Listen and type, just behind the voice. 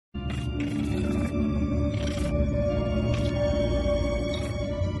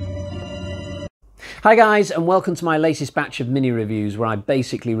Hi guys, and welcome to my latest batch of mini reviews where I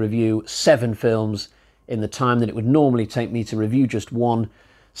basically review 7 films in the time that it would normally take me to review just one.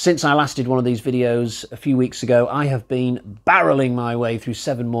 Since I last did one of these videos a few weeks ago, I have been barreling my way through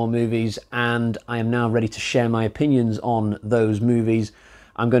 7 more movies, and I am now ready to share my opinions on those movies.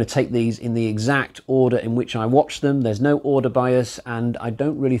 I'm going to take these in the exact order in which I watched them. There's no order bias, and I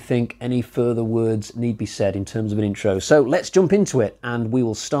don't really think any further words need be said in terms of an intro. So let's jump into it, and we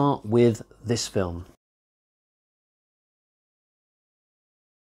will start with this film.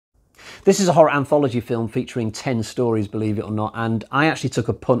 This is a horror anthology film featuring 10 stories, believe it or not, and I actually took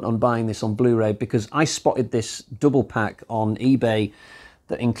a punt on buying this on Blu-ray because I spotted this double pack on eBay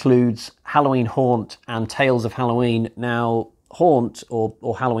that includes Halloween Haunt and Tales of Halloween. Now, Haunt, or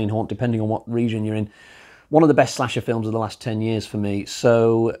Halloween Haunt, depending on what region you're in, one of the best slasher films of the last 10 years for me.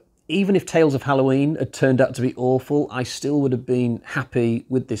 So even if Tales of Halloween had turned out to be awful, I still would have been happy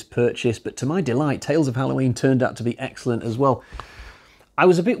with this purchase. But to my delight, Tales of Halloween turned out to be excellent as well. I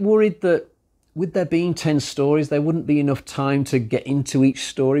was a bit worried that with there being 10 stories, there wouldn't be enough time to get into each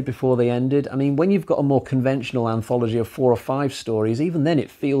story before they ended. I mean, when you've got a more conventional anthology of 4 or 5 stories, even then it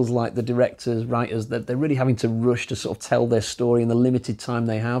feels like the directors, writers, that they're really having to rush to sort of tell their story in the limited time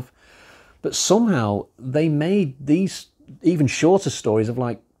they have. But somehow they made these even shorter stories of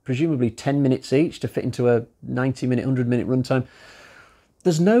like presumably 10 minutes each to fit into a 90-minute, 100-minute runtime.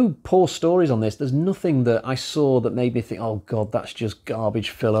 There's no poor stories on this. There's nothing that I saw that made me think, oh God, that's just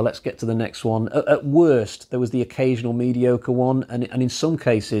garbage filler. Let's get to the next one. At worst, there was the occasional mediocre one. And in some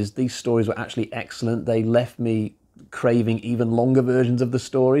cases, these stories were actually excellent. They left me craving even longer versions of the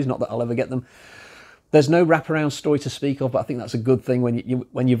stories. Not that I'll ever get them. There's no wraparound story to speak of, but I think that's a good thing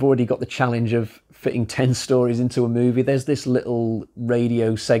when you've already got the challenge of fitting 10 stories into a movie. There's this little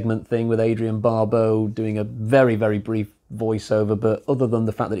radio segment thing with Adrienne Barbeau doing a very, very brief voiceover, but other than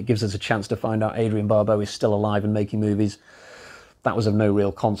the fact that it gives us a chance to find out Adrienne Barbeau is still alive and making movies, that was of no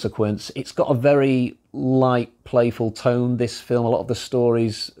real consequence. It's got a very light, playful tone, this film. A lot of the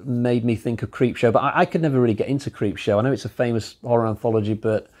stories made me think of Creepshow, but I could never really get into Creepshow. I know it's a famous horror anthology,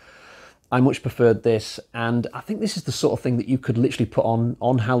 but I much preferred this, and I think this is the sort of thing that you could literally put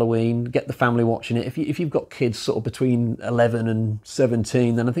on Halloween, get the family watching it. If you've got kids sort of between 11 and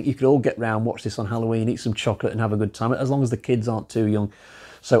 17, then I think you could all get round, watch this on Halloween, eat some chocolate and have a good time, as long as the kids aren't too young.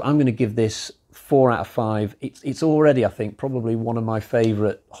 So I'm going to give this 4 out of 5. It's already, I think, probably one of my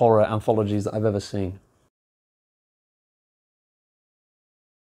favourite horror anthologies that I've ever seen.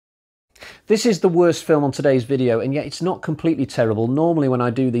 This is the worst film on today's video, and yet it's not completely terrible. Normally when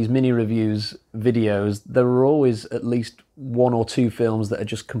I do these mini reviews videos, there are always at least 1 or 2 films that are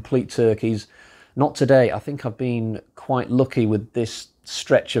just complete turkeys. Not today. I think I've been quite lucky with this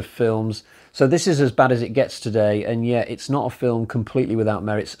stretch of films. So this is as bad as it gets today, and yet it's not a film completely without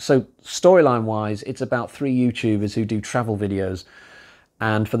merits. So storyline-wise, it's about 3 YouTubers who do travel videos.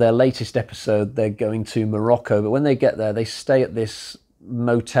 And for their latest episode, they're going to Morocco. But when they get there, they stay at this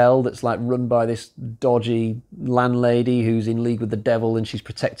motel that's like run by this dodgy landlady who's in league with the devil, and she's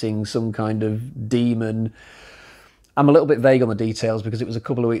protecting some kind of demon. I'm a little bit vague on the details because it was a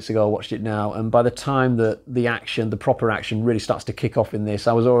couple of weeks ago I watched it now, and by the time that the proper action really starts to kick off in this,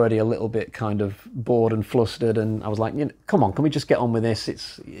 I was already a little bit kind of bored and flustered, and I was like, come on, can we just get on with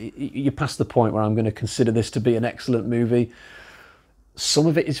this? You're past the point where I'm going to consider this to be an excellent movie. Some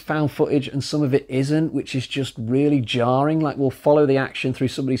of it is found footage and some of it isn't, which is just really jarring. Like, we'll follow the action through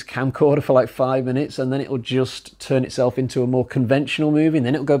somebody's camcorder for like 5 minutes, and then it'll just turn itself into a more conventional movie, and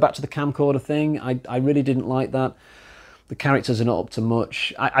then it'll go back to the camcorder thing. I really didn't like that. The characters are not up to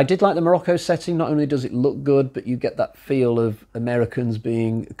much. I did like the Morocco setting. Not only does it look good, but you get that feel of Americans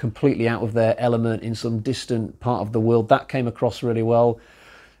being completely out of their element in some distant part of the world. That came across really well.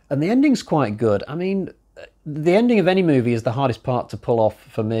 And the ending's quite good. I mean, the ending of any movie is the hardest part to pull off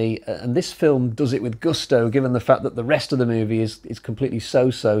for me, and this film does it with gusto, given the fact that the rest of the movie is completely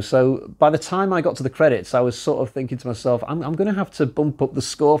so-so. So by the time I got to the credits, I was sort of thinking to myself, I'm going to have to bump up the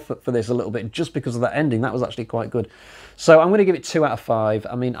score for this a little bit, just because of that ending. That was actually quite good. So I'm going to give it 2 out of 5.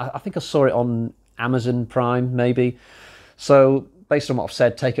 I mean, I think I saw it on Amazon Prime, maybe. So based on what I've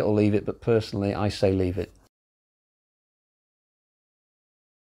said, take it or leave it, but personally, I say leave it.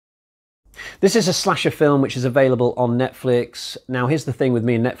 This is a slasher film which is available on Netflix. Now, here's the thing with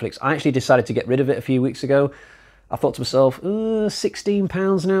me and Netflix. I actually decided to get rid of it a few weeks ago. I thought to myself,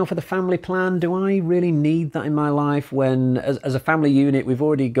 £16 now for the family plan. Do I really need that in my life when, as a family unit, we've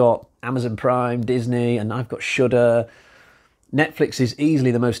already got Amazon Prime, Disney, and I've got Shudder. Netflix is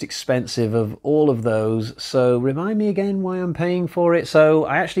easily the most expensive of all of those, so remind me again why I'm paying for it. So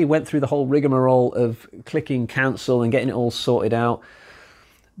I actually went through the whole rigmarole of clicking cancel and getting it all sorted out,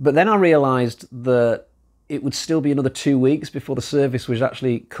 but then I realised that it would still be another 2 weeks before the service was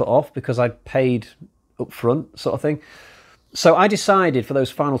actually cut off because I'd paid up front, sort of thing. So I decided for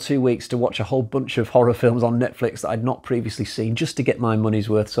those final 2 weeks to watch a whole bunch of horror films on Netflix that I'd not previously seen, just to get my money's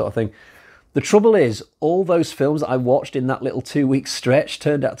worth, sort of thing. The trouble is, all those films that I watched in that little 2 week stretch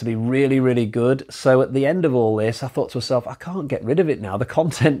turned out to be really, really good. So at the end of all this, I thought to myself, I can't get rid of it now. The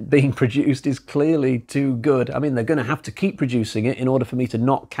content being produced is clearly too good. I mean, they're going to have to keep producing it in order for me to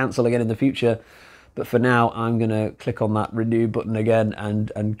not cancel again in the future. But for now, I'm going to click on that renew button again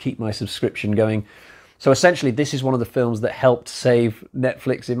and keep my subscription going. So essentially, this is one of the films that helped save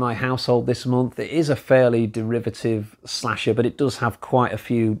Netflix in my household this month. It is a fairly derivative slasher, but it does have quite a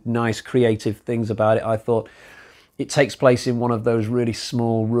few nice creative things about it. I thought it takes place in one of those really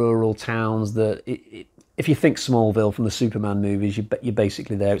small rural towns that, if you think Smallville from the Superman movies, you're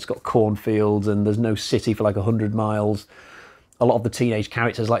basically there. It's got cornfields and there's no city for like 100 miles. A lot of the teenage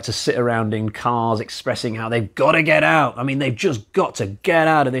characters like to sit around in cars expressing how they've got to get out. I mean, they've just got to get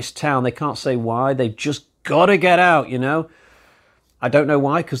out of this town. They can't say why. They've just got to get out, you know? I don't know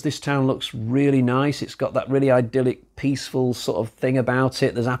why, because this town looks really nice. It's got that really idyllic, peaceful sort of thing about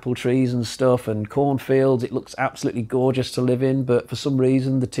it. There's apple trees and stuff and cornfields. It looks absolutely gorgeous to live in, but for some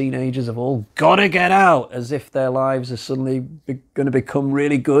reason, the teenagers have all got to get out, as if their lives are suddenly going to become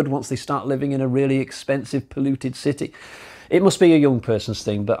really good once they start living in a really expensive, polluted city. It must be a young person's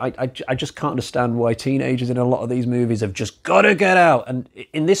thing, but I just can't understand why teenagers in a lot of these movies have just got to get out. And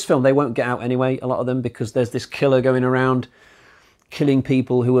in this film, they won't get out anyway, a lot of them, because there's this killer going around killing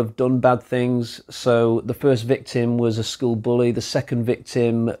people who have done bad things. So the first victim was a school bully. The second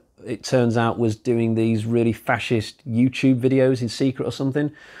victim, it turns out, was doing these really fascist YouTube videos in secret or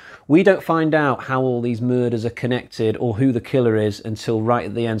something. We don't find out how all these murders are connected or who the killer is until right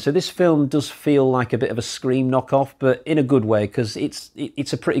at the end. So this film does feel like a bit of a Scream knockoff, but in a good way, because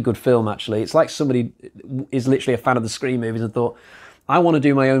it's a pretty good film, actually. It's like somebody is literally a fan of the Scream movies and thought, I want to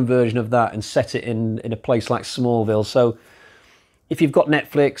do my own version of that and set it in a place like Smallville. So if you've got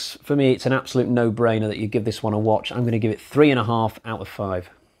Netflix, for me, it's an absolute no-brainer that you give this one a watch. I'm going to give it 3.5 out of 5.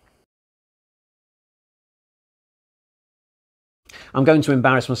 I'm going to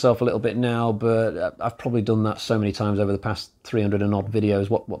embarrass myself a little bit now, but I've probably done that so many times over the past 300 and odd videos.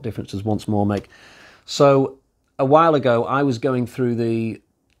 What difference does once more make? So a while ago, I was going through the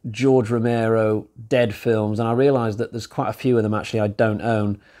George Romero Dead films, and I realised that there's quite a few of them actually I don't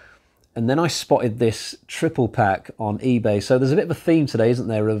own. And then I spotted this triple pack on eBay. So there's a bit of a theme today, isn't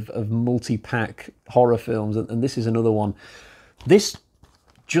there, of multi-pack horror films, and this is another one. This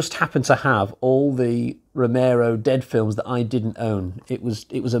just happened to have all the Romero Dead films that I didn't own. It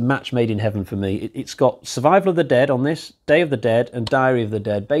was a match made in heaven for me. It's got Survival of the Dead on this, Day of the Dead, and Diary of the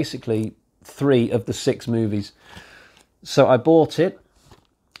Dead, basically 3 of the 6 movies. So I bought it,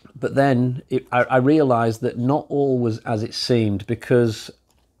 but then I realised that not all was as it seemed, because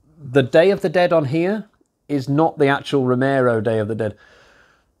the Day of the Dead on here is not the actual Romero Day of the Dead.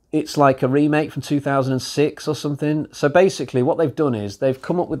 It's like a remake from 2006 or something. So basically what they've done is they've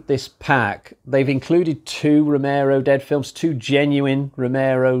come up with this pack. They've included 2 Romero Dead films, 2 genuine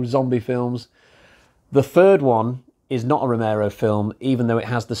Romero zombie films. The third one is not a Romero film, even though it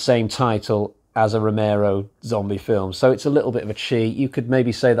has the same title as a Romero zombie film. So it's a little bit of a cheat. You could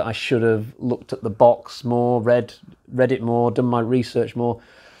maybe say that I should have looked at the box more, read it more, done my research more.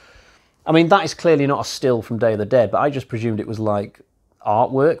 I mean, that is clearly not a still from Day of the Dead, but I just presumed it was like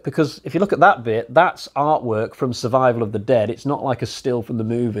artwork, because if you look at that bit, that's artwork from Survival of the Dead. It's not like a still from the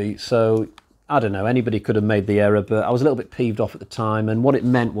movie. So I don't know, anybody could have made the error, but I was a little bit peeved off at the time, and what it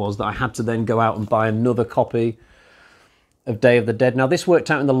meant was that I had to then go out and buy another copy of Day of the Dead. Now this worked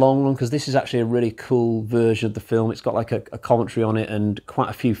out in the long run, because this is actually a really cool version of the film. It's got like a commentary on it and quite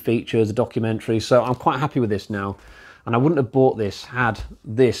a few features, a documentary, so I'm quite happy with this now. And I wouldn't have bought this had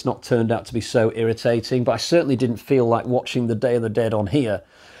this not turned out to be so irritating, but I certainly didn't feel like watching the Day of the Dead on here.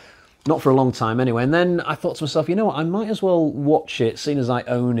 Not for a long time anyway. And then I thought to myself, you know what, I might as well watch it, seeing as I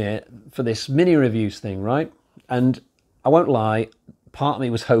own it, for this mini reviews thing, right? And I won't lie, part of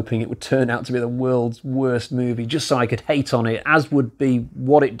me was hoping it would turn out to be the world's worst movie, just so I could hate on it, as would be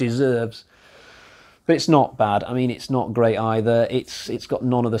what it deserves. But it's not bad. I mean, it's not great either. It's got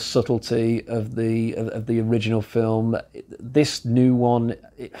none of the subtlety of the original film. This new one,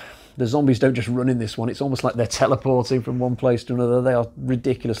 the zombies don't just run in this one. It's almost like they're teleporting from one place to another. They are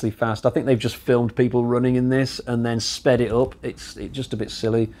ridiculously fast. I think they've just filmed people running in this and then sped it up. It's just a bit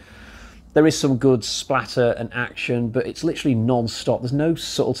silly. There is some good splatter and action, but it's literally non-stop. There's no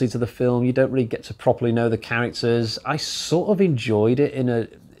subtlety to the film. You don't really get to properly know the characters. I sort of enjoyed it in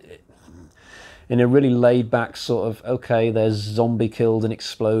a really laid-back sort of, okay, there's zombie kills and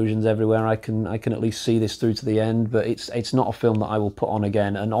explosions everywhere. I can at least see this through to the end, but it's not a film that I will put on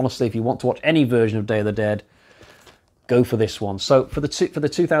again. And honestly, if you want to watch any version of Day of the Dead, go for this one. So for the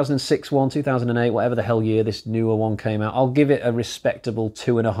 2006 one, 2008, whatever the hell year this newer one came out, I'll give it a respectable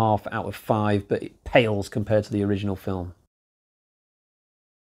 2.5 out of 5, but it pales compared to the original film.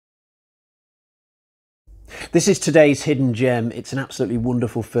 This is today's hidden gem. It's an absolutely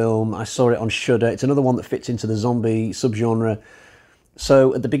wonderful film. I saw it on Shudder. It's another one that fits into the zombie subgenre.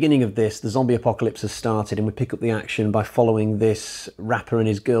 So at the beginning of this, the zombie apocalypse has started, and we pick up the action by following this rapper and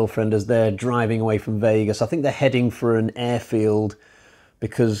his girlfriend as they're driving away from Vegas. I think they're heading for an airfield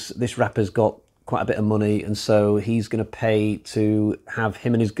because this rapper's got quite a bit of money, and so he's going to pay to have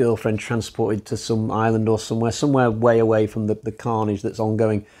him and his girlfriend transported to some island or somewhere way away from the carnage that's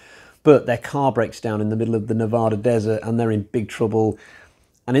ongoing. But their car breaks down in the middle of the Nevada desert and they're in big trouble.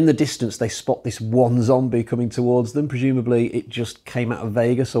 And in the distance, they spot this one zombie coming towards them. Presumably, it just came out of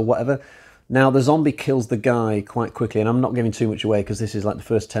Vegas or whatever. Now, the zombie kills the guy quite quickly, and I'm not giving too much away because this is like the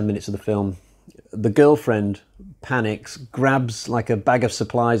first 10 minutes of the film. The girlfriend panics, grabs like a bag of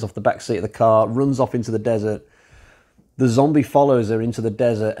supplies off the back seat of the car, runs off into the desert. The zombie follows her into the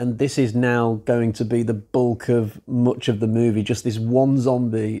desert, and this is now going to be the bulk of much of the movie. Just this one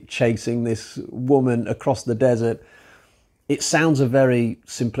zombie chasing this woman across the desert. It sounds a very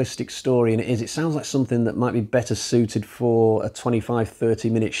simplistic story, and it is. It sounds like something that might be better suited for a 25-30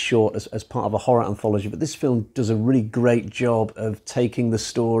 minute short as part of a horror anthology. But this film does a really great job of taking the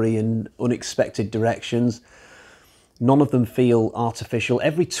story in unexpected directions. None of them feel artificial.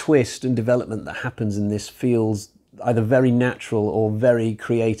 Every twist and development that happens in this feels either very natural or very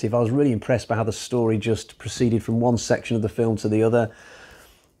creative. I was really impressed by how the story just proceeded from one section of the film to the other.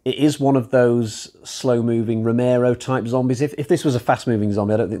 It is one of those slow-moving Romero-type zombies. If this was a fast-moving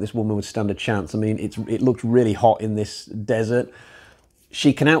zombie, I don't think this woman would stand a chance. I mean, it looked really hot in this desert.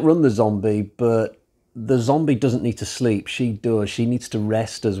 She can outrun the zombie, but the zombie doesn't need to sleep. She does. She needs to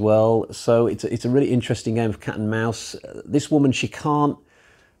rest as well. So it's a really interesting game of cat and mouse. This woman, she can't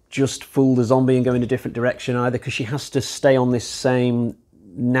just fool the zombie and go in a different direction either, because she has to stay on this same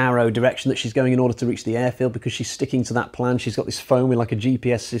narrow direction that she's going in order to reach the airfield, because she's sticking to that plan. She's got this phone with like a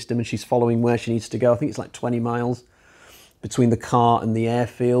GPS system, and she's following where she needs to go. I think it's like 20 miles between the car and the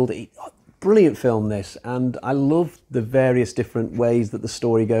airfield. Brilliant film, this, and I love the various different ways that the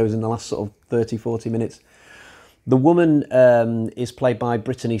story goes in the last sort of 30-40 minutes. The woman is played by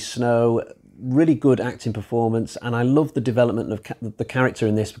Brittany Snow. Really good acting performance, and I love the development of the character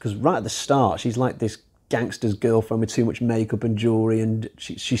in this, because right at the start she's like this gangster's girlfriend with too much makeup and jewellery, and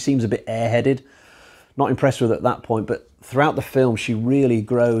she seems a bit airheaded. Not impressed with her at that point, but throughout the film she really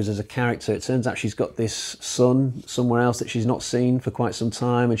grows as a character. It turns out she's got this son somewhere else that she's not seen for quite some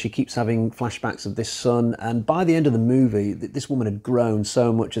time, and she keeps having flashbacks of this son, and by the end of the movie this woman had grown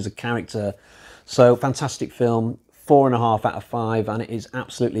so much as a character. So fantastic film. 4.5 out of 5, and it is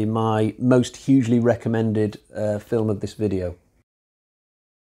absolutely my most hugely recommended film of this video.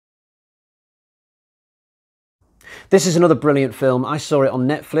 This is another brilliant film. I saw it on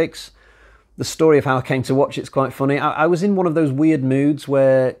Netflix. The story of how I came to watch it's quite funny. I was in one of those weird moods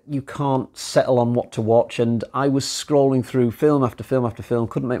where you can't settle on what to watch, and I was scrolling through film after film after film,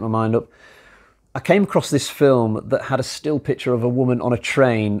 couldn't make my mind up. I came across this film that had a still picture of a woman on a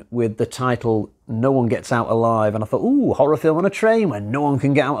train with the title "No One Gets Out Alive," and I thought, ooh, horror film on a train where no one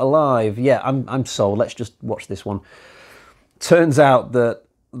can get out alive. Yeah, I'm sold. Let's just watch this one. Turns out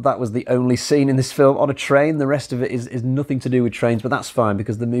that was the only scene in this film on a train. The rest of it is nothing to do with trains, but that's fine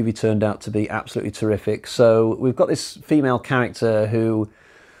because the movie turned out to be absolutely terrific. So we've got this female character who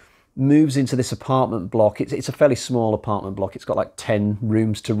moves into this apartment block. It's a fairly small apartment block. It's got like 10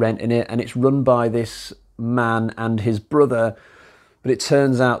 rooms to rent in it, and it's run by this man and his brother. But it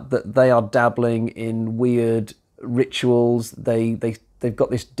turns out that they are dabbling in weird rituals. They've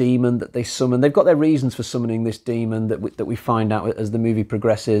got this demon that they summon. They've got their reasons for summoning this demon that we find out as the movie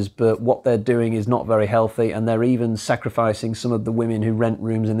progresses, but what they're doing is not very healthy, and they're even sacrificing some of the women who rent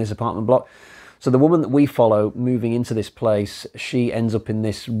rooms in this apartment block. So the woman that we follow moving into this place, she ends up in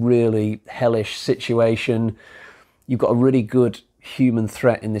this really hellish situation. You've got a really good human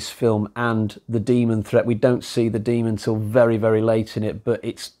threat in this film and the demon threat. We don't see the demon till very, very late in it, but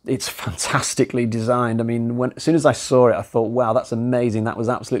it's fantastically designed. I mean, as soon as I saw it, I thought, wow, that's amazing. That was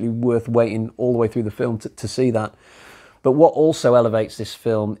absolutely worth waiting all the way through the film to see that. But what also elevates this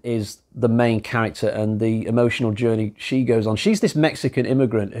film is the main character and the emotional journey she goes on. She's this Mexican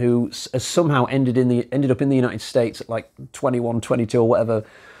immigrant who has somehow ended up in the United States at like 21, 22 or whatever.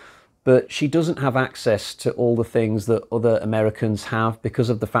 But she doesn't have access to all the things that other Americans have because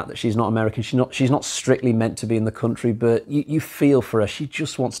of the fact that she's not American. She's not strictly meant to be in the country, but you feel for her. She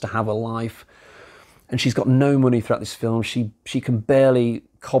just wants to have a life. And she's got no money throughout this film. She can barely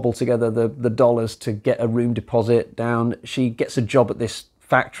cobble together the dollars to get a room deposit down. She gets a job at this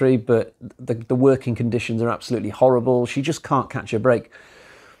factory, but the working conditions are absolutely horrible. She just can't catch a break.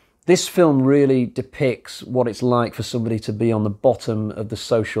 This film really depicts what it's like for somebody to be on the bottom of the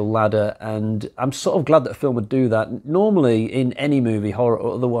social ladder, and I'm sort of glad that a film would do that. Normally, in any movie, horror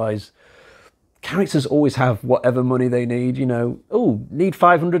or otherwise, characters always have whatever money they need, you know. Oh, need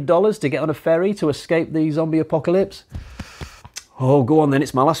 $500 to get on a ferry to escape the zombie apocalypse? Oh, go on then,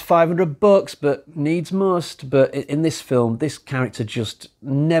 it's my last $500, but needs must. But in this film, this character just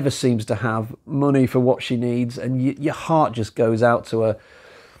never seems to have money for what she needs, and your heart just goes out to her.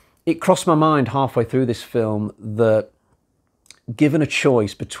 It crossed my mind halfway through this film that given a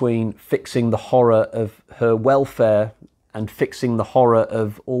choice between fixing the horror of her welfare and fixing the horror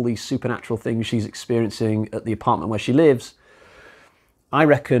of all these supernatural things she's experiencing at the apartment where she lives, I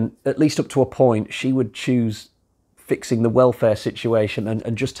reckon, at least up to a point, she would choose fixing the welfare situation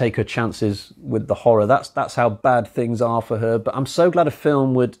and just take her chances with the horror. That's how bad things are for her. But I'm so glad a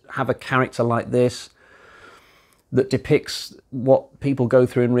film would have a character like this that depicts what people go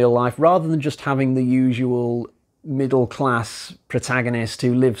through in real life, rather than just having the usual middle-class protagonist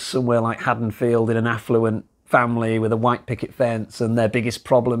who lives somewhere like Haddonfield in an affluent family with a white picket fence, and their biggest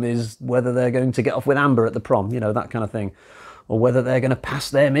problem is whether they're going to get off with Amber at the prom, you know, that kind of thing. Or whether they're going to pass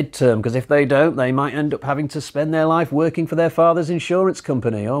their midterm, because if they don't, they might end up having to spend their life working for their father's insurance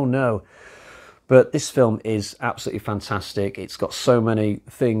company. Oh no. But this film is absolutely fantastic. It's got so many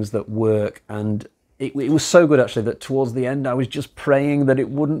things that work, and it was so good actually that towards the end I was just praying that it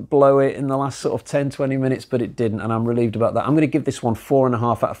wouldn't blow it in the last sort of 10-20 minutes, but it didn't, and I'm relieved about that. I'm going to give this one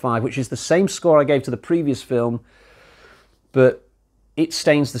 4.5 out of 5, which is the same score I gave to the previous film, but It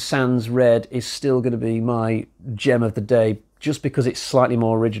Stains the Sands Red is still going to be my gem of the day, just because it's slightly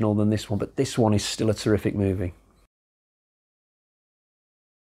more original than this one, but this one is still a terrific movie.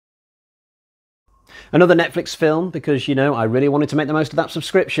 Another Netflix film, because, you know, I really wanted to make the most of that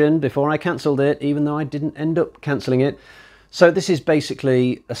subscription before I cancelled it, even though I didn't end up cancelling it. So this is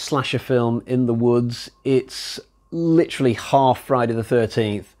basically a slasher film in the woods. It's literally half Friday the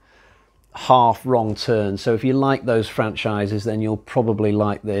 13th, half Wrong Turn. So if you like those franchises, then you'll probably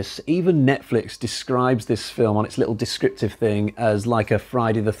like this. Even Netflix describes this film on its little descriptive thing as like a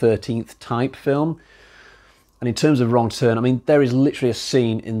Friday the 13th type film. And in terms of Wrong Turn, I mean, there is literally a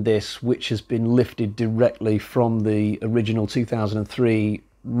scene in this which has been lifted directly from the original 2003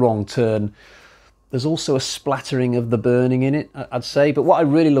 Wrong Turn. There's also a splattering of the burning in it, I'd say. But what I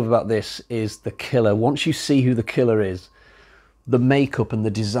really love about this is the killer. Once you see who the killer is, the makeup and the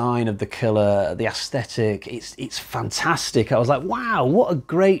design of the killer, the aesthetic, it's fantastic. I was like, wow, what a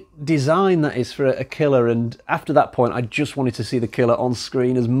great design that is for a killer. And after that point, I just wanted to see the killer on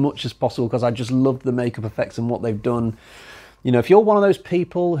screen as much as possible, because I just loved the makeup effects and what they've done. You know, if you're one of those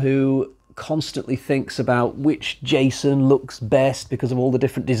people who constantly thinks about which Jason looks best because of all the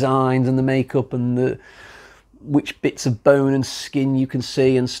different designs and the makeup and which bits of bone and skin you can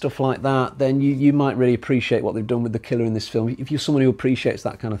see and stuff like that, then you might really appreciate what they've done with the killer in this film. If you're someone who appreciates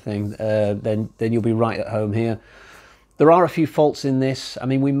that kind of thing, then you'll be right at home here. There are a few faults in this. I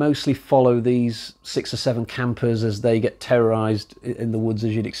mean, we mostly follow these 6 or 7 campers as they get terrorised in the woods,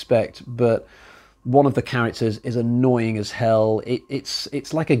 as you'd expect, but one of the characters is annoying as hell.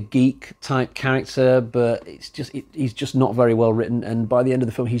 It's like a geek type character, but he's just not very well written, and by the end of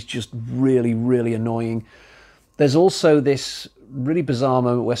the film he's just really, really annoying. There's also this really bizarre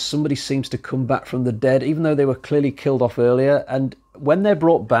moment where somebody seems to come back from the dead, even though they were clearly killed off earlier. And when they're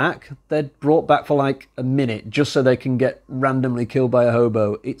brought back for like a minute just so they can get randomly killed by a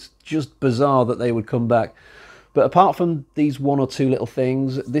hobo. It's just bizarre that they would come back. But apart from these 1 or 2 little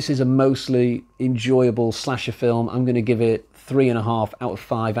things, this is a mostly enjoyable slasher film. I'm going to give it 3.5 out of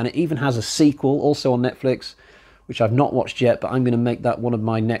 5. And it even has a sequel, also on Netflix, which I've not watched yet, but I'm going to make that one of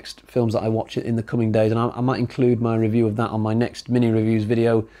my next films that I watch in the coming days, and I might include my review of that on my next mini reviews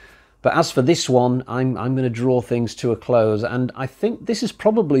video. But as for this one, I'm going to draw things to a close, and I think this has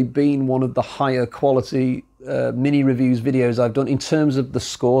probably been one of the higher quality mini reviews videos I've done in terms of the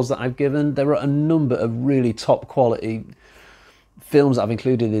scores that I've given. There are a number of really top quality films that I've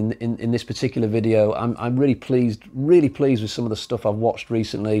included in this particular video. I'm really pleased with some of the stuff I've watched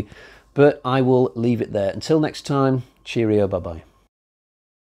recently. But I will leave it there. Until next time, Cheerio, bye-bye.